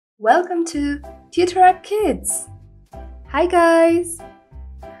Welcome to Tutor App Kids. Hi guys!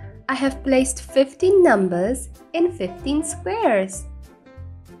 I have placed 15 numbers in 15 squares.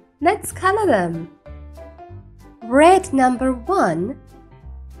 Let's color them. Red number 1,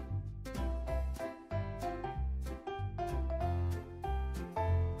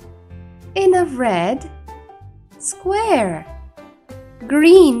 in a red square.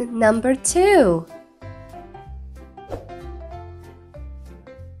 Green number 2,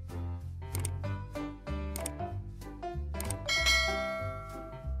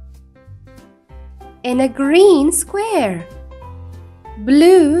 in a green square.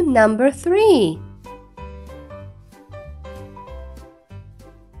 Blue number 3,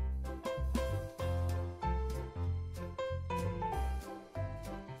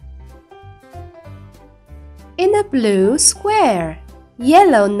 in a blue square.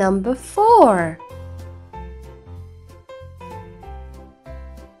 Yellow number 4,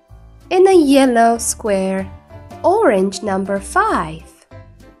 in a yellow square. Orange number 5,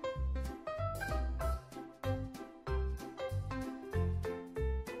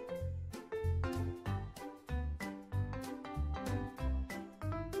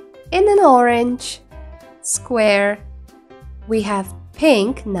 in an orange square. We have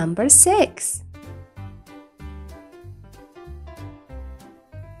pink number 6.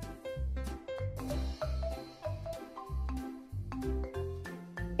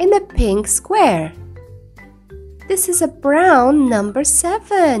 In a pink square. This is a brown number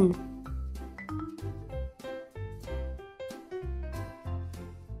 7.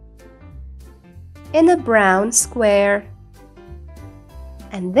 In a brown square.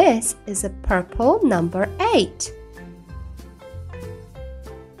 And this is a purple number 8.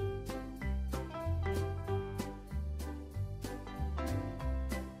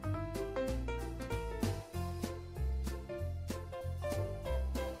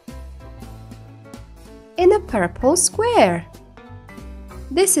 In a purple square.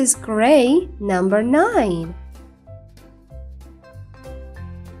 This is gray number 9.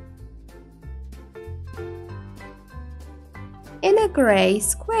 In a gray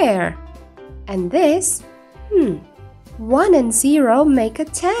square. And this, 1 and 0 make a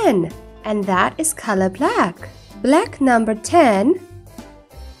 10, and that is color black. Black number 10.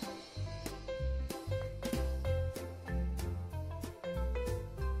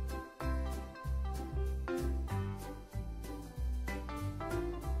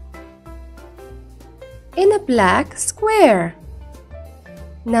 In a black square.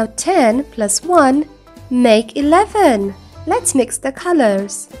 Now 10 plus 1 make 11. Let's mix the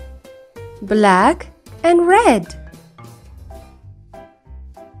colors. Black and red.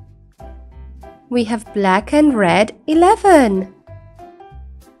 We have black and red 11.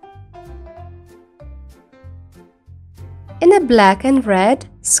 In a black and red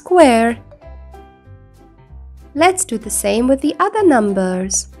square. Let's do the same with the other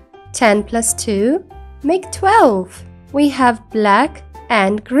numbers. 10 plus 2 make 12. We have black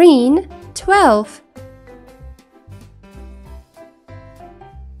and green 12.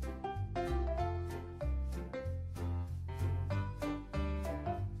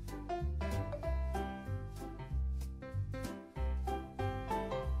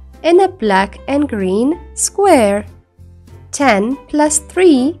 In a black and green square. 10 plus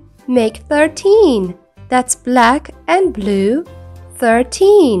 3 make 13. That's black and blue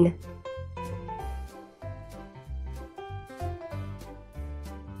 13.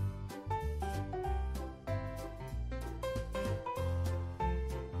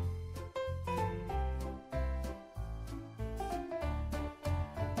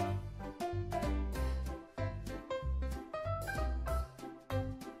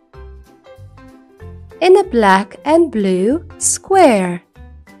 In a black and blue square.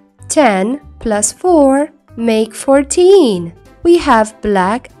 10 plus 4 make 14. We have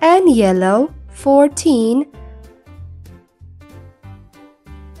black and yellow 14.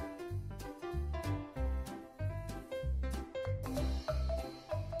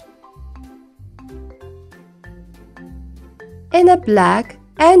 In a black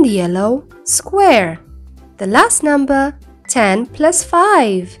and yellow square. The last number, 10 plus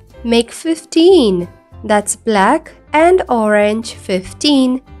 5 make 15. That's black and orange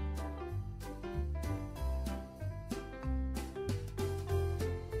 15.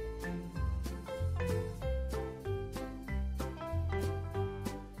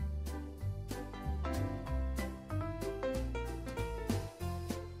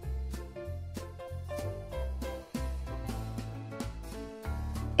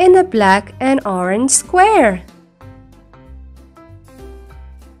 In a black and orange square.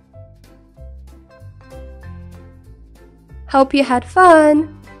 Hope you had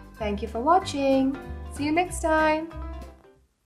fun! Thank you for watching. See you next time.